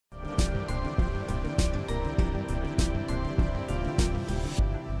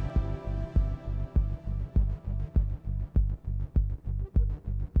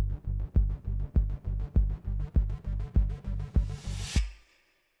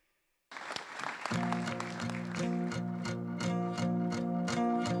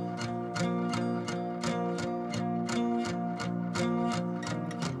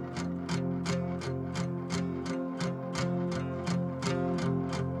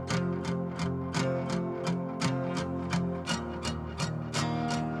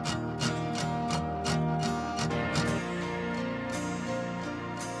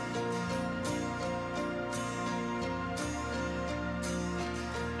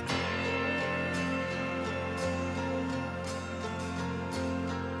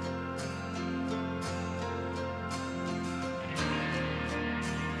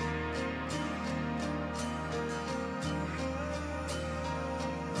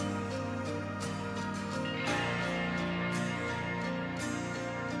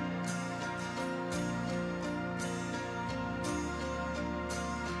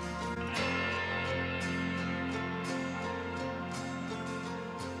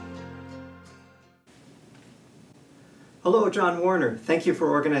Hello, John Warner. Thank you for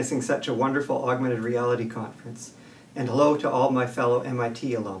organizing such a wonderful augmented reality conference. And hello to all my fellow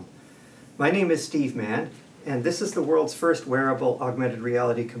MIT alum. My name is Steve Mann, and this is the world's first wearable augmented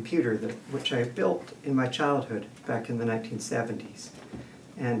reality computer, which I built in my childhood back in the 1970s.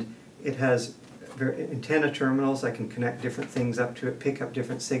 And it has antenna terminals. I can connect different things up to it, pick up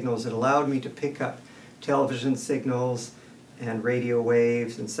different signals. It allowed me to pick up television signals and radio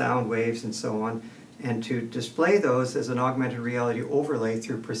waves and sound waves and so on, and to display those as an augmented reality overlay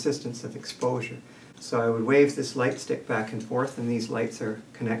through persistence of exposure. So I would wave this light stick back and forth, and these lights are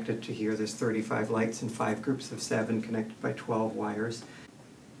connected to here. There's 35 lights in 5 groups of 7 connected by 12 wires.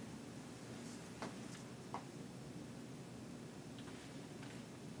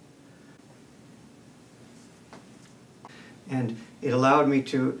 And it allowed me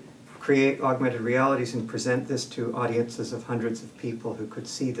to create augmented realities and present this to audiences of hundreds of people who could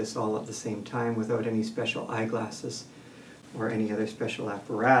see this all at the same time without any special eyeglasses or any other special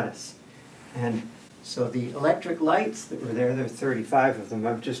apparatus. And so the electric lights that were there are 35 of them.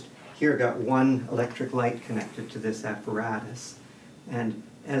 I've just here got one electric light connected to this apparatus. And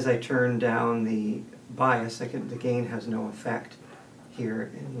as I turn down the bias, the gain has no effect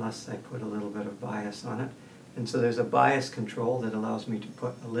here unless I put a little bit of bias on it. And so there's a bias control that allows me to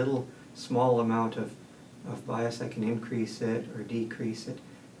put a little small amount of bias. I can increase it or decrease it.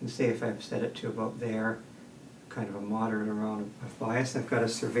 And say if I've set it to about there, kind of a moderate amount of bias, I've got a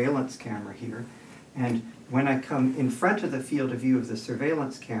surveillance camera here. And when I come in front of the field of view of the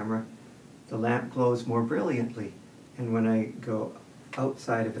surveillance camera, the lamp glows more brilliantly. And when I go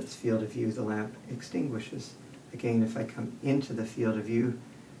outside of its field of view, the lamp extinguishes. Again, if I come into the field of view,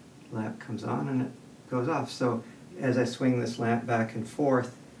 the lamp comes on and it goes off. So as I swing this lamp back and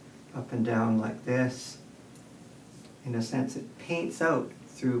forth, up and down like this, in a sense it paints out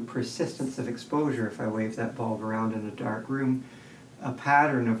through persistence of exposure, if I wave that bulb around in a dark room, a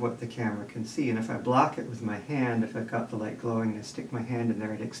pattern of what the camera can see. And if I block it with my hand, if I've got the light glowing and I stick my hand in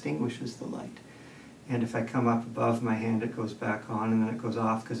there, it extinguishes the light. And if I come up above my hand, it goes back on, and then it goes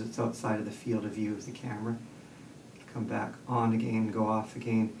off because it's outside of the field of view of the camera. Come back on again, go off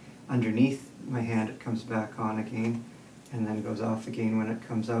again. Underneath my hand it comes back on again, and then goes off again when it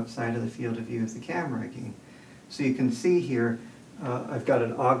comes outside of the field of view of the camera again. So you can see here I've got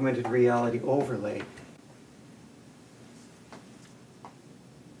an augmented reality overlay.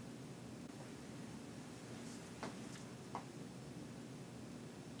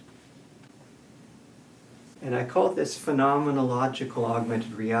 And I call this phenomenological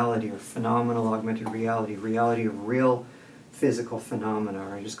augmented reality, or phenomenal augmented reality, reality of real physical phenomena,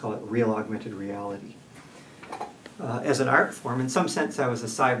 or I just call it real augmented reality. As an art form, in some sense I was a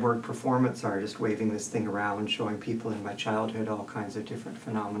cyborg performance artist waving this thing around, showing people in my childhood all kinds of different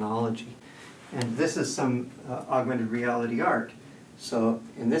phenomenology. And this is some augmented reality art. So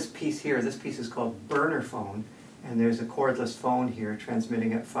in this piece here, this piece is called Burner Phone, and there's a cordless phone here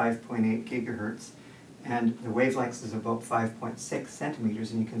transmitting at 5.8 gigahertz. And the wavelength is about 5.6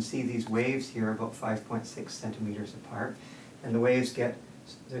 centimeters, and you can see these waves here about 5.6 centimeters apart. And the waves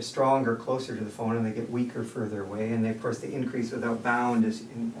they're stronger closer to the phone, and they get weaker further away. And they, of course, the increase without bound is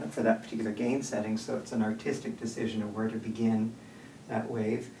for that particular gain setting, so it's an artistic decision of where to begin that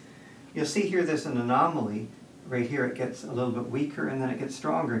wave. You'll see here there's an anomaly. Right here it gets a little bit weaker, and then it gets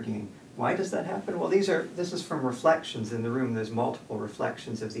stronger again. Why does that happen? Well, this is from reflections in the room. There's multiple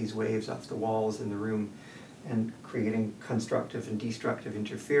reflections of these waves off the walls in the room, and creating constructive and destructive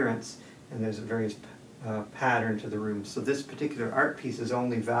interference, and there's a various pattern to the room. So this particular art piece is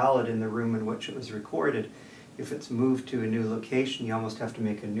only valid in the room in which it was recorded. If it's moved to a new location, you almost have to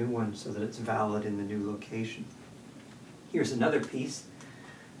make a new one so that it's valid in the new location. Here's another piece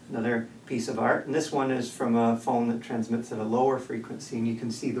of art, and this one is from a phone that transmits at a lower frequency, and you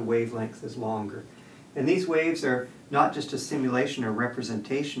can see the wavelength is longer. And these waves are not just a simulation or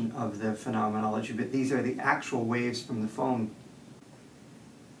representation of the phenomenology, but these are the actual waves from the phone.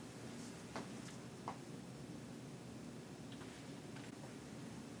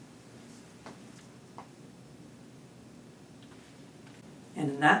 And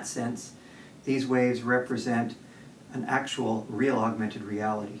in that sense, these waves represent an actual real augmented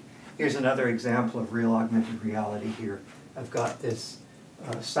reality. Here's another example of real augmented reality here. I've got this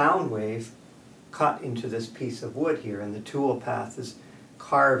sound wave cut into this piece of wood here, and the tool path is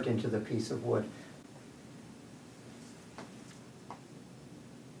carved into the piece of wood.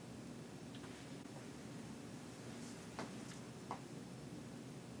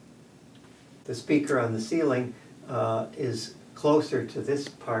 The speaker on the ceiling is closer to this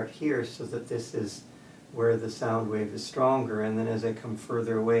part here, so that this is where the sound wave is stronger, and then as I come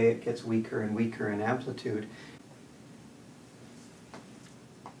further away it gets weaker and weaker in amplitude.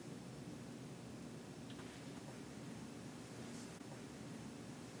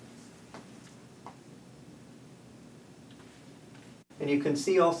 And you can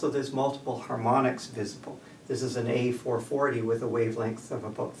see also there's multiple harmonics visible. This is an A440 with a wavelength of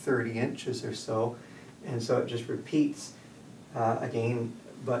about 30 inches or so. And so it just repeats again,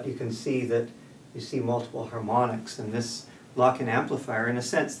 but you can see that you see multiple harmonics. And this lock-in amplifier, in a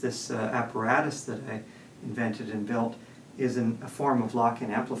sense, this apparatus that I invented and built is a form of lock-in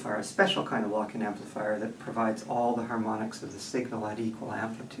amplifier, a special kind of lock-in amplifier that provides all the harmonics of the signal at equal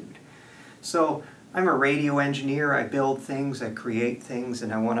amplitude. So I'm a radio engineer. I build things, I create things,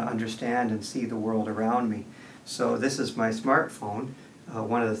 and I want to understand and see the world around me. So this is my smartphone.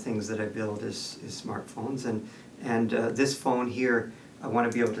 One of the things that I build is smartphones, and this phone here, I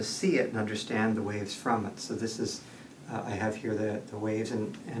want to be able to see it and understand the waves from it. So this is, I have here the waves,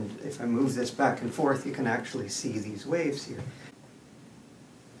 and if I move this back and forth, you can actually see these waves here.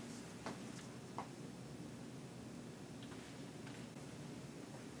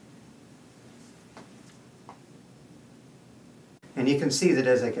 And you can see that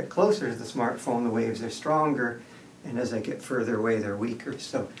as I get closer to the smartphone, the waves are stronger, and as I get further away, they're weaker.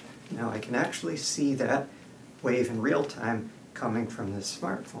 So now I can actually see that wave in real time coming from this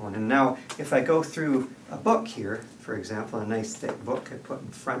smartphone. And now if I go through a book here, for example, a nice thick book I put in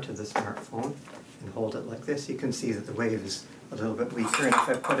front of the smartphone and hold it like this, you can see that the wave is a little bit weaker. And if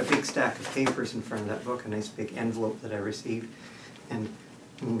I put a big stack of papers in front of that book, a nice big envelope that I received, and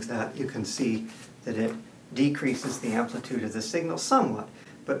move that, you can see that it decreases the amplitude of the signal somewhat.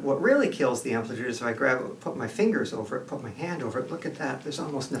 But what really kills the amplitude is if I grab it, put my fingers over it, put my hand over it, look at that, there's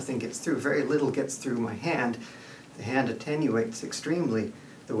almost nothing gets through. Very little gets through my hand. The hand attenuates extremely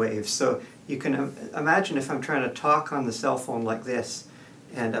the waves. So you can imagine if I'm trying to talk on the cell phone like this,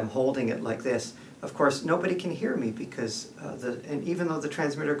 and I'm holding it like this, of course nobody can hear me because, and even though the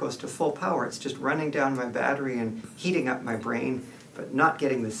transmitter goes to full power, it's just running down my battery and heating up my brain, but not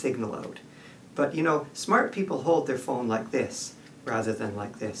getting the signal out. But you know, smart people hold their phone like this rather than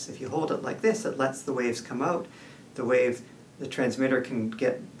like this. If you hold it like this, it lets the waves come out. The transmitter can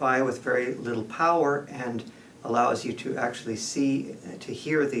get by with very little power and allows you to actually see, to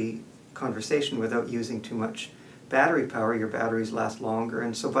hear the conversation without using too much battery power. Your batteries last longer.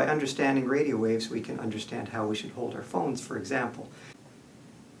 And so by understanding radio waves, we can understand how we should hold our phones, for example.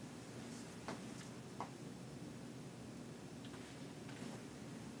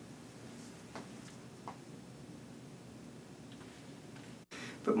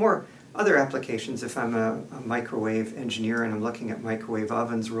 But more other applications, if I'm a microwave engineer and I'm looking at microwave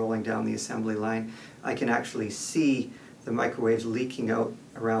ovens rolling down the assembly line, I can actually see the microwaves leaking out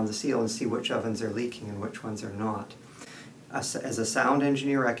around the seal and see which ovens are leaking and which ones are not. As a sound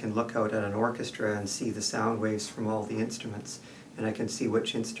engineer, I can look out at an orchestra and see the sound waves from all the instruments, and I can see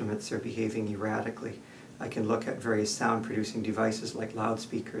which instruments are behaving erratically. I can look at various sound producing devices like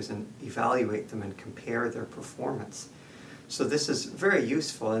loudspeakers and evaluate them and compare their performance. So this is very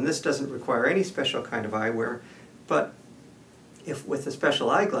useful, and this doesn't require any special kind of eyewear, but if with the special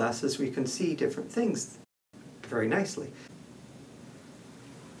eyeglasses we can see different things very nicely.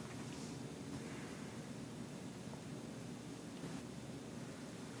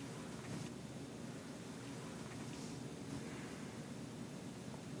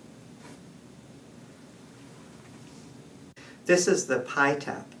 This is the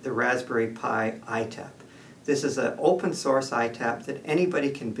PiTap, the Raspberry Pi iTap. This is an open source iTap that anybody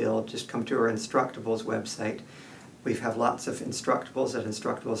can build. Just come to our Instructables website. We have lots of Instructables at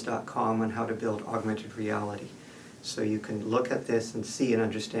instructables.com on how to build augmented reality. So you can look at this and see and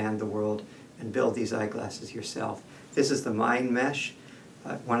understand the world and build these eyeglasses yourself. This is the Mind Mesh.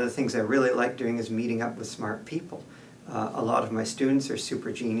 One of the things I really like doing is meeting up with smart people. A lot of my students are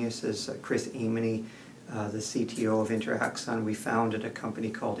super geniuses. Chris Ameny, the CTO of Interaxon, we founded a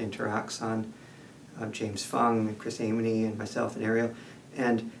company called Interaxon. James Fung, Chris Ameny, and myself and Ariel,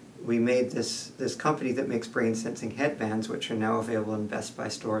 and we made this company that makes brain sensing headbands, which are now available in Best Buy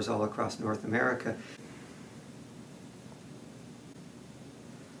stores all across North America.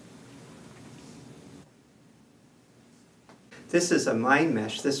 This is a Mind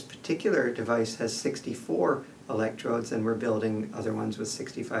Mesh. This particular device has 64 electrodes, and we're building other ones with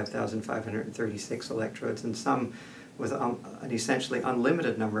 65,536 electrodes, and some with an essentially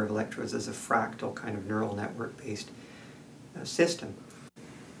unlimited number of electrodes as a fractal kind of neural network-based system.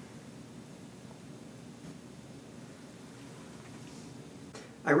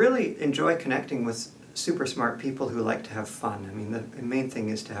 I really enjoy connecting with super smart people who like to have fun. I mean, the main thing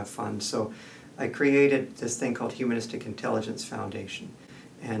is to have fun. So I created this thing called Humanistic Intelligence Foundation.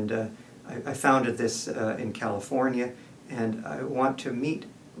 And I founded this in California, and I want to meet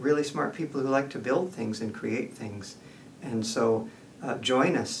really smart people who like to build things and create things. And so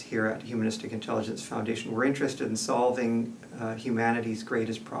join us here at Humanistic Intelligence Foundation. We're interested in solving humanity's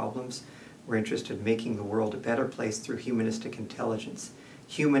greatest problems. We're interested in making the world a better place through humanistic intelligence.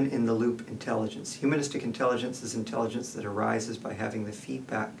 Human-in-the-loop intelligence. Humanistic intelligence is intelligence that arises by having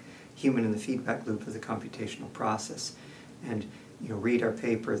the human in the feedback loop of the computational process. And read our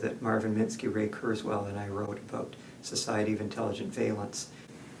paper that Marvin Minsky, Ray Kurzweil, and I wrote about Society of Intelligent Valence.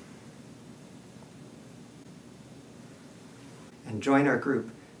 And join our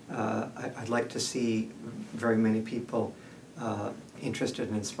group. I'd like to see very many people interested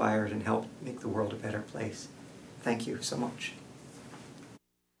and inspired and help make the world a better place. Thank you so much.